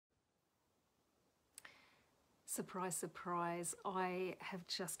Surprise, surprise, I have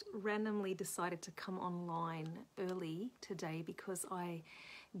just randomly decided to come online early today because I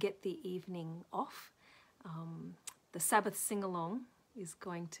get the evening off. The Sabbath sing-along is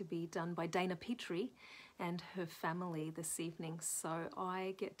going to be done by Dana Petrie and her family this evening, so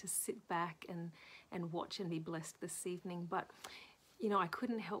I get to sit back and watch and be blessed this evening. But you know, I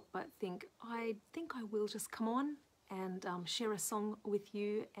couldn't help but think I will just come on and share a song with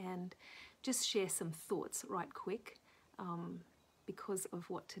you and just share some thoughts right quick because of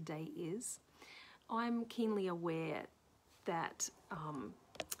what today is. I'm keenly aware that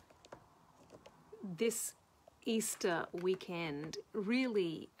this Easter weekend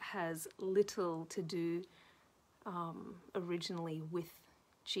really has little to do originally with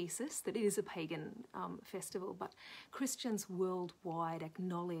Jesus, that it is a pagan festival, but Christians worldwide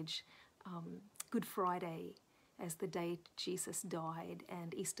acknowledge Good Friday as the day Jesus died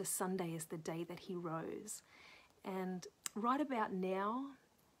and Easter Sunday as the day that he rose. And right about now,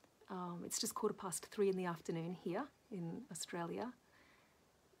 it's just 3:15 in the afternoon here in Australia,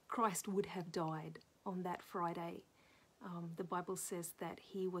 Christ would have died on that Friday. The Bible says that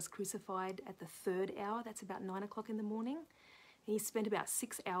he was crucified at the 3rd hour, that's about 9 o'clock in the morning. And he spent about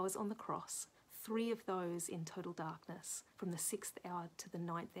 6 hours on the cross, 3 of those in total darkness. From the 6th hour to the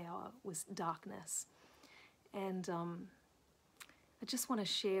 9th hour was darkness. And I just want to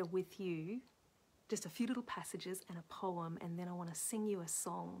share with you just a few little passages and a poem, and then I want to sing you a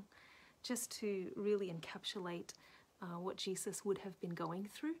song just to really encapsulate what Jesus would have been going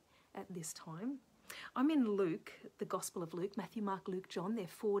through at this time. I'm in Luke, the Gospel of Luke, Matthew, Mark, Luke, John. There are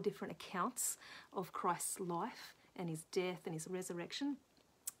 4 different accounts of Christ's life and his death and his resurrection.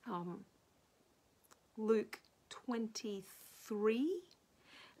 Luke 23,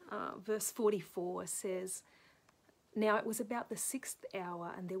 verse 44 says, "Now it was about the 6th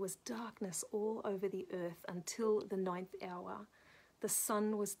hour, and there was darkness all over the earth until the 9th hour. The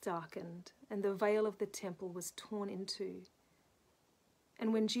sun was darkened, and the veil of the temple was torn in two.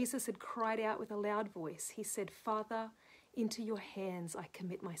 And when Jesus had cried out with a loud voice, he said, 'Father, into your hands I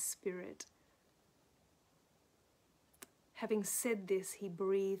commit my spirit.' Having said this, he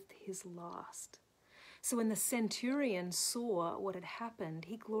breathed his last. So when the centurion saw what had happened,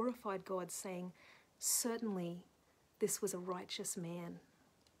 he glorified God, saying, 'Certainly this was a righteous man.'"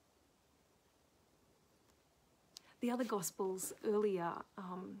 The other Gospels earlier,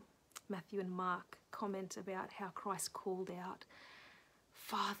 Matthew and Mark, comment about how Christ called out,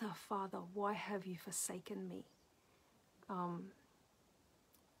 "Father, Father, why have you forsaken me?" And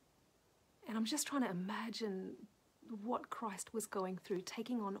I'm just trying to imagine what Christ was going through,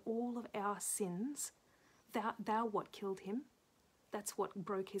 taking on all of our sins. Thou what killed him. That's what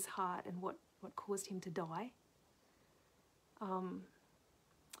broke his heart and what caused him to die. And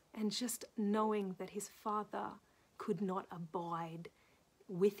just knowing that his Father could not abide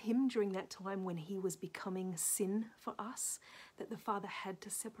with him during that time when he was becoming sin for us, that the Father had to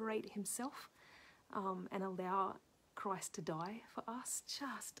separate himself and allow Christ to die for us.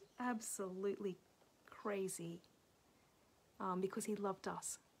 Just absolutely crazy because he loved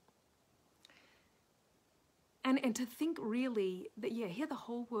us. And to think really that, yeah, here the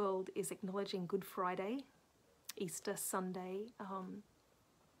whole world is acknowledging Good Friday, Easter Sunday.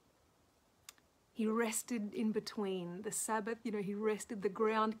 He rested in between. The Sabbath, you know, he rested. The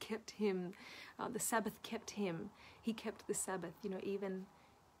ground kept him. The Sabbath kept him. He kept the Sabbath, you know, even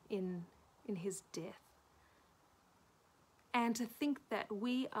in his death. And to think that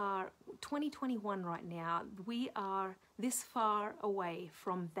we are 2021 right now, we are this far away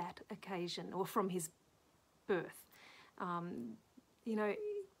from that occasion or from his birth. You know,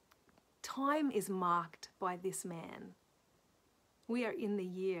 time is marked by this man. We are in the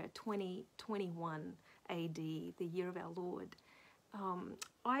year 2021 AD, the year of our Lord.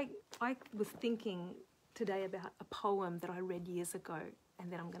 I was thinking today about a poem that I read years ago and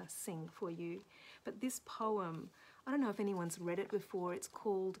that I'm going to sing for you. But this poem, I don't know if anyone's read it before. It's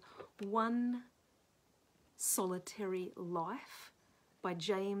called One Solitary Life by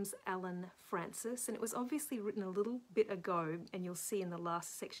James Allan Francis. And it was obviously written a little bit ago, and you'll see in the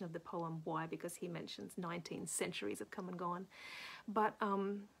last section of the poem why, because he mentions 19 centuries have come and gone. But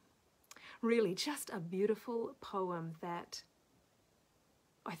really just a beautiful poem that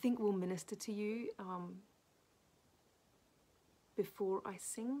I think will minister to you before I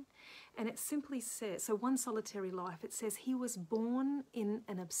sing. And it simply says, so One Solitary Life, it says, "He was born in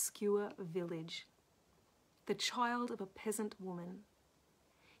an obscure village, the child of a peasant woman.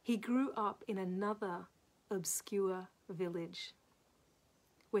 He grew up in another obscure village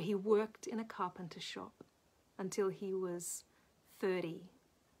where he worked in a carpenter shop until he was 30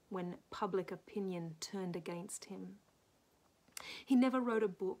 when public opinion turned against him. He never wrote a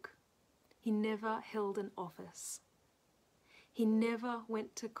book. He never held an office. He never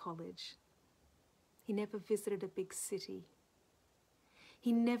went to college. He never visited a big city.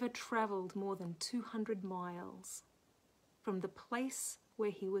 He never travelled more than 200 miles from the place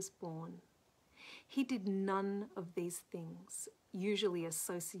where he was born. He did none of these things usually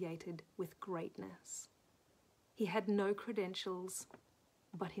associated with greatness. He had no credentials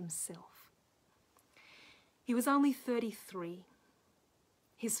but himself. He was only 33.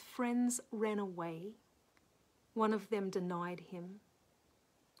 His friends ran away. One of them denied him.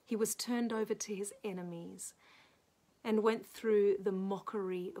 He was turned over to his enemies and went through the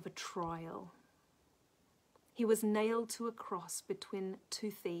mockery of a trial. He was nailed to a cross between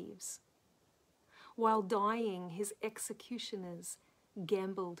two thieves. While dying, his executioners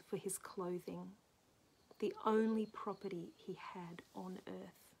gambled for his clothing, the only property he had on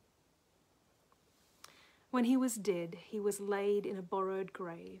earth. When he was dead, he was laid in a borrowed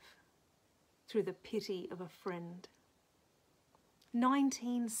grave through the pity of a friend.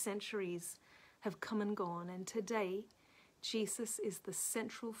 19 centuries have come and gone, and today Jesus is the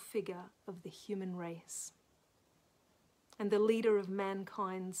central figure of the human race and the leader of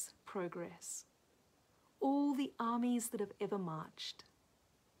mankind's progress. All the armies that have ever marched,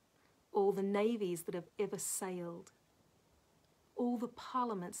 all the navies that have ever sailed, all the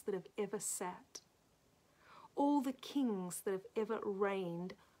parliaments that have ever sat, all the kings that have ever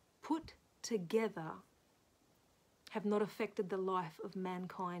reigned, put together, have not affected the life of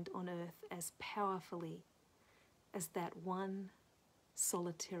mankind on earth as powerfully as that one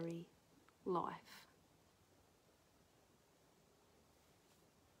solitary life.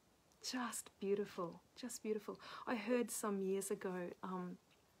 Just beautiful, just beautiful. I heard some years ago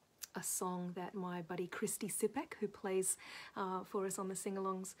a song that my buddy Christy Sipek, who plays for us on the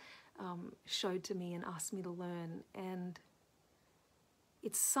sing-alongs, showed to me and asked me to learn. And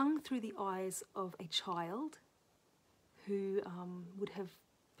it's sung through the eyes of a child who would have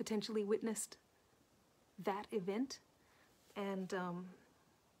potentially witnessed that event. And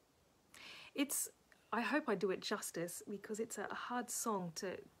I hope I do it justice, because it's a hard song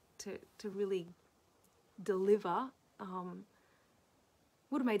to really deliver.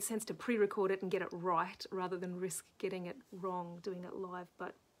 Would have made sense to pre-record it and get it right rather than risk getting it wrong doing it live.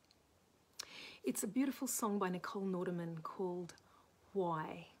 But it's a beautiful song by Nicole Nordeman called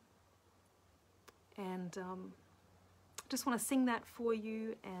Why. And just want to sing that for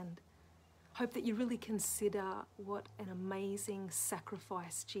you and hope that you really consider what an amazing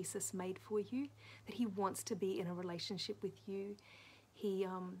sacrifice Jesus made for you, that he wants to be in a relationship with you. He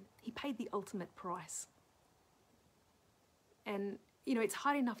paid the ultimate price. And you know, it's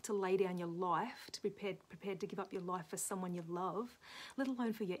hard enough to lay down your life, to be prepared to give up your life for someone you love, let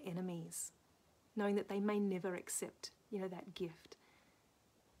alone for your enemies, knowing that they may never accept, you know, that gift.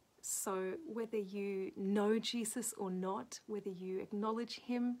 So whether you know Jesus or not, whether you acknowledge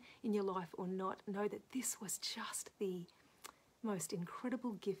him in your life or not, know that this was just the most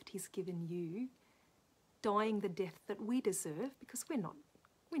incredible gift he's given you, dying the death that we deserve, because we're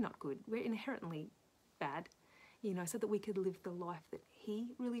not good. We're inherently bad, you know, so that we could live the life that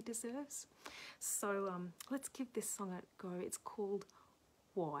he really deserves. So let's give this song a go. It's called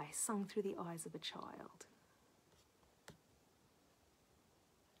Why, sung through the eyes of a child.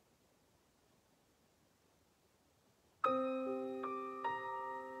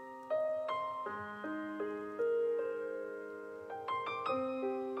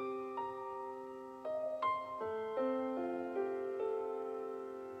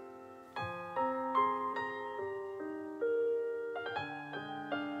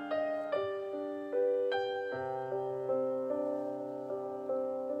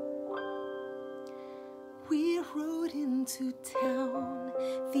 We rode into town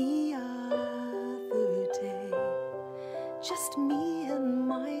the other day, just me and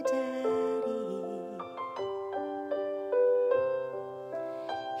my daddy.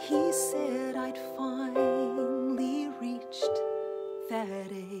 He said I'd finally reached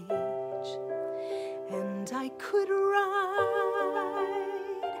that age, and I could ride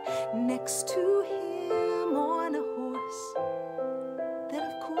next to him on a horse that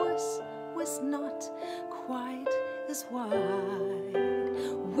of course was not quite as wide.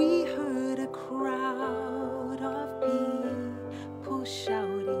 We heard a crowd of people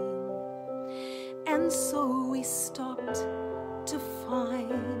shouting, and so we stopped to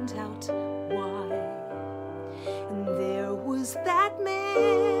find out why. And there was that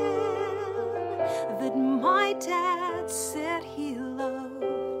man that my dad said he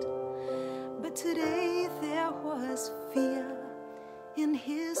loved, but today there was fear in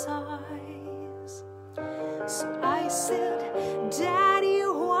his eyes. So I said, Daddy,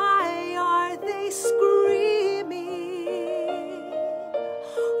 why are they screaming?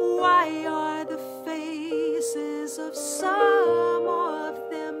 Why are the faces of some of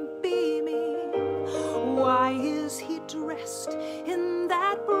them beaming? Why is he dressed in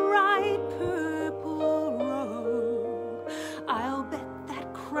that bright purple robe? I'll bet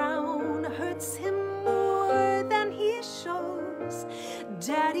that crown hurts him more than he shows.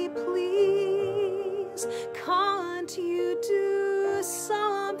 Daddy, please, can't you do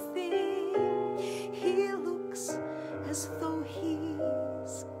something? He looks as though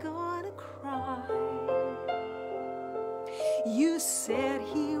he's gonna cry. You said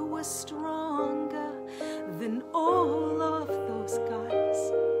he was stronger than all of those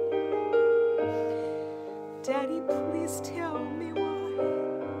guys. Daddy, please tell me why.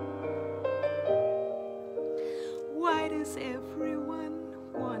 Why does everyone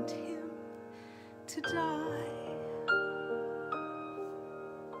want him to die?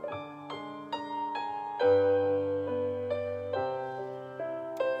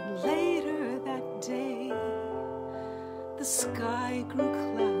 And later that day, the sky grew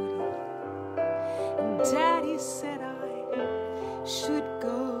cloudy, and Daddy said I should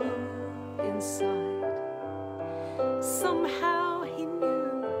go inside. Somehow he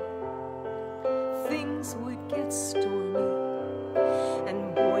knew things would get stormy,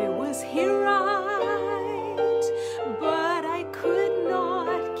 and boy was he right. But I could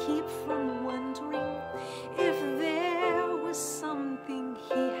not keep from wondering if there was something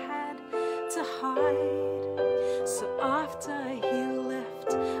he had to hide. So after he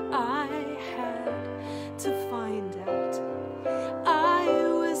left, I had to find out. I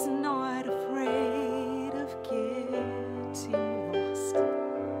was not afraid of getting lost.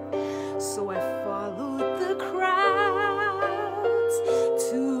 So I followed the crowds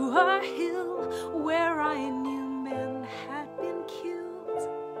to a hill where I knew men had been killed.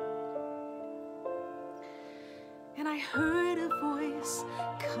 And I heard a voice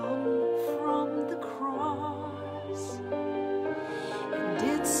come from the cross, and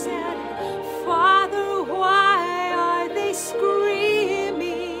it said, Father, why are they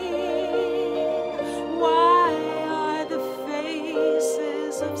screaming? Why are the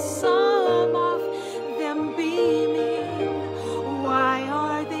faces of some of them beaming? Why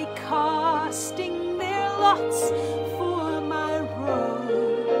are they casting their lots for my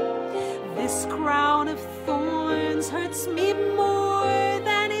robe? This crown of thorns hurts me more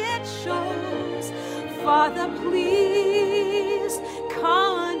than it shows. Father, please,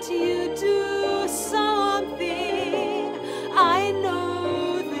 can't you do something? I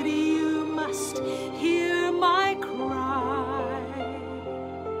know that you must hear my cry.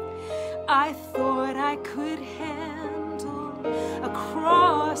 I thought I could handle a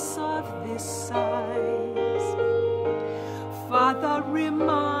cross of this size. Father,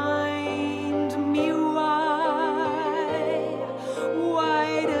 remind me why.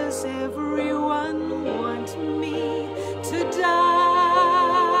 Why does everyone want me to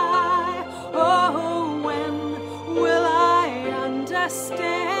die? Oh, when will I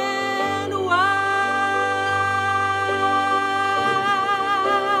understand why?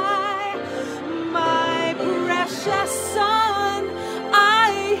 My precious son,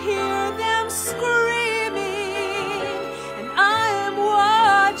 I hear them screaming, and I'm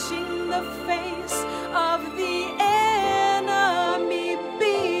watching the face of the enemy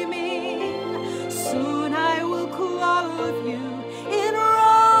beaming. Soon I will clothe you in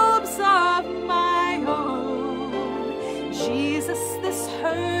robes of my own. Jesus, this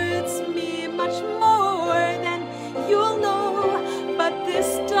hurts me much more than you'll know, but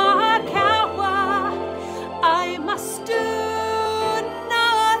this dark hour I must do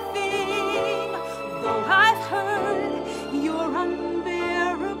nothing, though I've heard your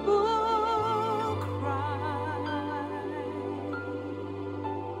unbearable cry.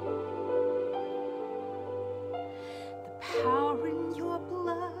 The power in your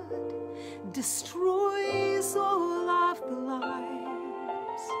blood destroys all of the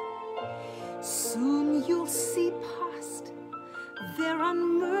lies. Soon you'll see past their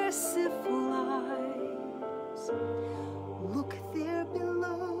unmerciful eyes. Look there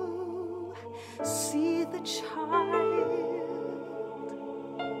below, see the child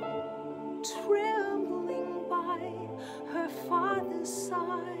trembling by her father's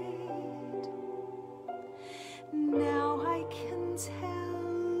side. Now I can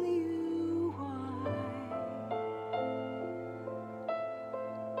tell you why.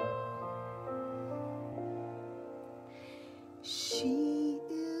 She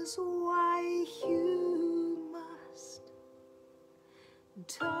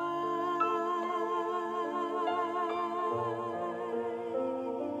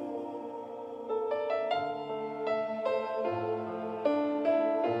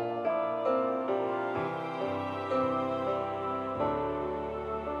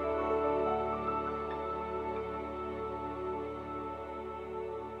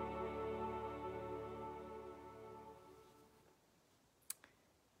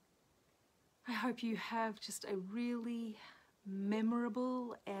hope you have just a really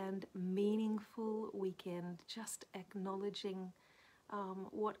memorable and meaningful weekend, just acknowledging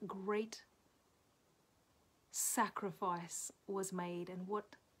what great sacrifice was made and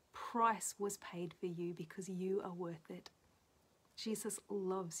what price was paid for you, because you are worth it. Jesus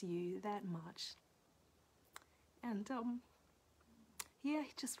loves you that much. And yeah,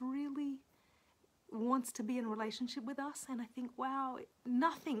 he just really wants to be in relationship with us. And I think, wow,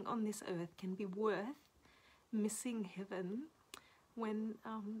 nothing on this earth can be worth missing heaven when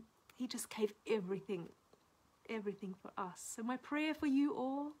he just gave everything for us. So my prayer for you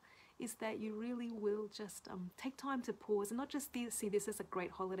all is that you really will just take time to pause and not just see this as a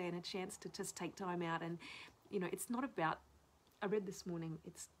great holiday and a chance to just take time out. And, you know, it's not about, I read this morning,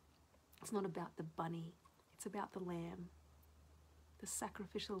 it's not about the bunny, it's about the lamb, the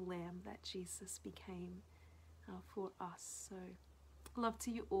sacrificial lamb that Jesus became for us. So love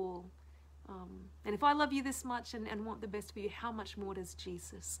to you all. And if I love you this much and want the best for you, how much more does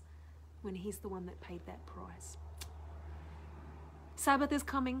Jesus, when he's the one that paid that price? Sabbath is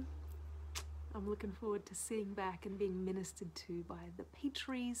coming. I'm looking forward to sitting back and being ministered to by the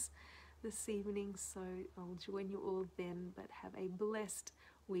Petries this evening. So I'll join you all then, but have a blessed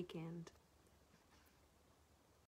weekend.